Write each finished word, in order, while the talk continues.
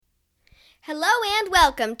Hello and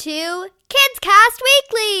welcome to Kids Cast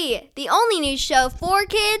Weekly, the only news show for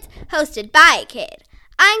kids hosted by a kid.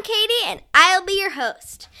 I'm Katie and I'll be your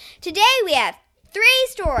host. Today we have 3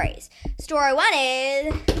 stories. Story 1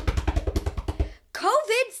 is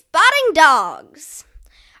COVID spotting dogs.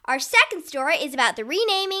 Our second story is about the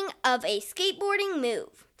renaming of a skateboarding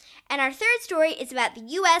move. And our third story is about the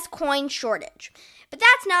U.S. coin shortage. But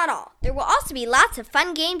that's not all. There will also be lots of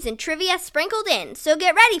fun games and trivia sprinkled in, so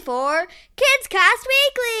get ready for Kids Cast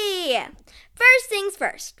Weekly! First things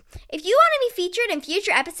first. If you want to be featured in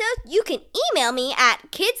future episodes, you can email me at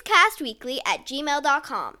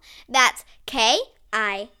kidscastweekly@gmail.com. That's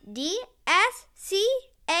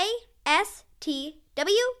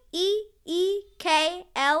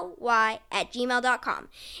kidscastweekly@gmail.com.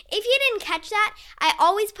 If you didn't catch that, I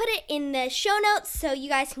always put it in the show notes so you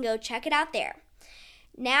guys can go check it out there.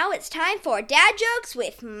 Now it's time for Dad Jokes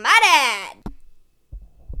with my dad.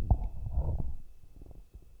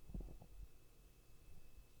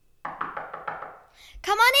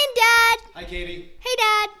 Come on in, Dad. Hi, Katie. Hey,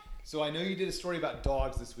 Dad. So I know you did a story about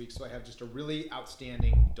dogs this week, so I have just a really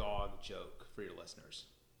outstanding dog joke for your listeners.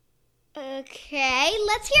 Okay,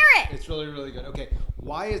 let's hear it. It's really, really good. Okay,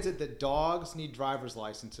 why is it that dogs need driver's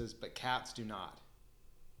licenses but cats do not?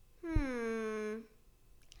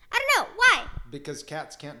 I don't know. Why? Because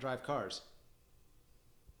cats can't drive cars.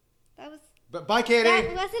 But bye, Katie.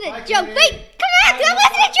 That wasn't a Bye, joke. Katie. Wait, come back. That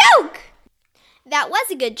wasn't a joke. That was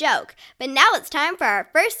a good joke. But now it's time for our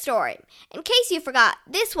first story. In case you forgot,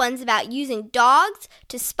 this one's about using dogs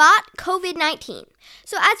to spot COVID-19.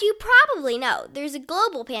 So as you probably know, there's a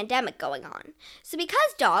global pandemic going on. So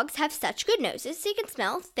because dogs have such good noses, they can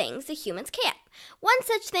smell things that humans can't. One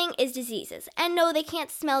such thing is diseases. And no, they can't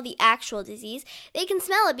smell the actual disease. They can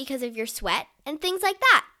smell it because of your sweat and things like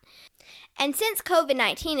that. And since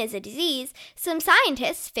COVID-19 is a disease, some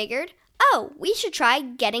scientists figured, we should try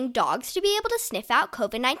getting dogs to be able to sniff out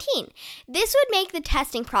COVID-19. This would make the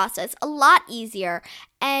testing process a lot easier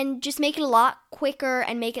and just make it a lot quicker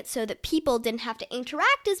and make it so that people didn't have to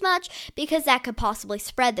interact as much because that could possibly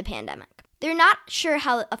spread the pandemic. They're not sure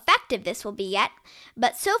how effective this will be yet,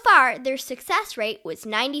 but so far their success rate was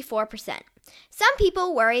 94%. Some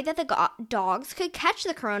people worry that the dogs could catch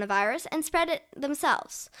the coronavirus and spread it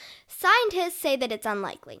themselves. Scientists say that it's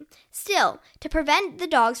unlikely. Still, to prevent the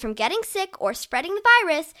dogs from getting sick or spreading the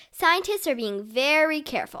virus, scientists are being very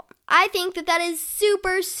careful. I think that is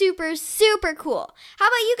super, super, super cool. How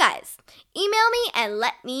about you guys? Email me and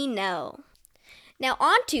let me know. Now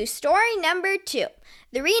on to story number 2,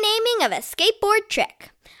 the renaming of a skateboard trick.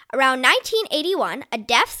 Around 1981, a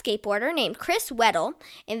deaf skateboarder named Chris Weddle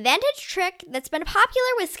invented a trick that's been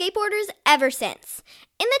popular with skateboarders ever since.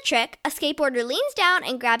 In the trick, a skateboarder leans down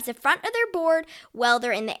and grabs the front of their board while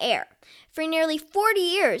they're in the air. For nearly 40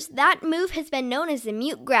 years, that move has been known as the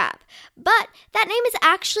mute grab. But that name is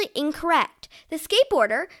actually incorrect. The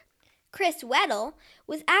skateboarder, Chris Weddle,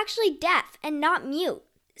 was actually deaf and not mute.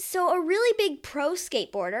 So a really big pro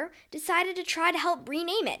skateboarder decided to try to help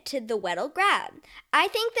rename it to the Weddle Grab. I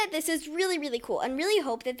think that this is really, really cool and really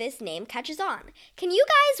hope that this name catches on. Can you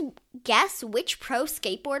guys guess which pro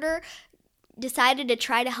skateboarder decided to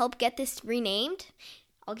try to help get this renamed?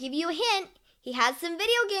 I'll give you a hint. He has some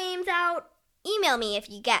video games out. Email me if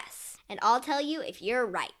you guess, and I'll tell you if you're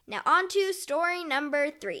right. Now on to story number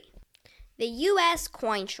 3, the U.S.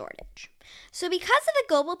 coin shortage. So because of the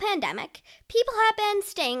global pandemic, people have been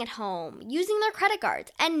staying at home, using their credit cards,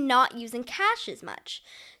 and not using cash as much.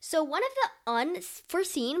 So one of the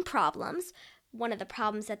unforeseen problems, one of the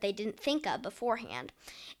problems that they didn't think of beforehand,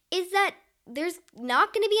 is that there's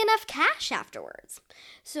not going to be enough cash afterwards.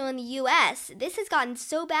 So in the U.S., this has gotten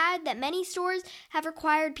so bad that many stores have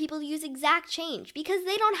required people to use exact change because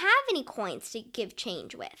they don't have any coins to give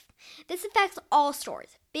change with. This affects all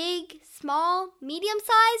stores, big, small,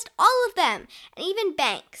 medium-sized, all of them, and even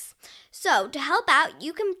banks. So to help out,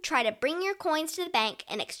 you can try to bring your coins to the bank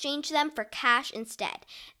and exchange them for cash instead.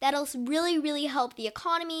 That'll really, really help the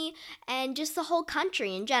economy and just the whole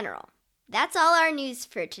country in general. That's all our news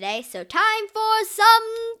for today, so time for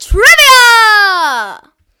some trivia!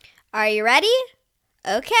 Are you ready?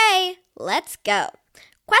 Okay, let's go.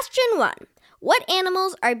 Question 1. What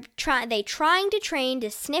animals are they trying to train to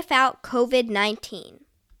sniff out COVID-19?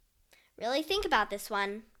 Really think about this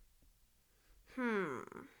one.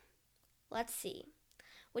 Let's see.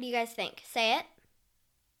 What do you guys think? Say it.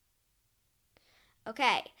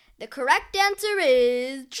 Okay, the correct answer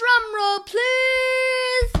is, drumroll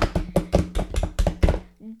please,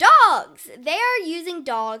 dogs. They are using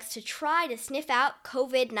dogs to try to sniff out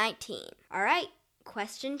COVID-19. All right,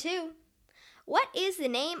 question 2. What is the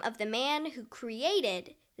name of the man who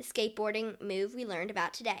created the the skateboarding move we learned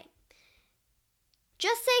about today.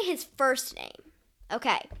 Just say his first name.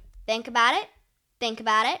 Okay, think about it. Think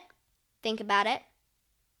about it. Think about it.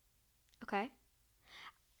 Okay.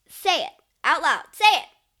 Say it out loud. Say it.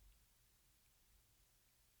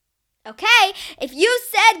 Okay, if you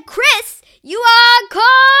said Chris, you are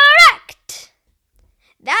correct.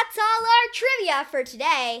 That's all our trivia for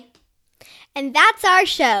today. And that's our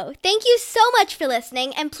show. Thank you so much for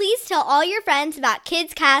listening, and please tell all your friends about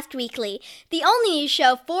Kids Cast Weekly, the only news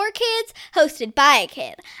show for kids, hosted by a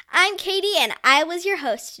kid. I'm Katie, and I was your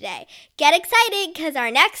host today. Get excited, because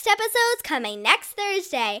our next episode's coming next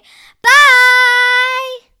Thursday.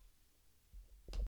 Bye!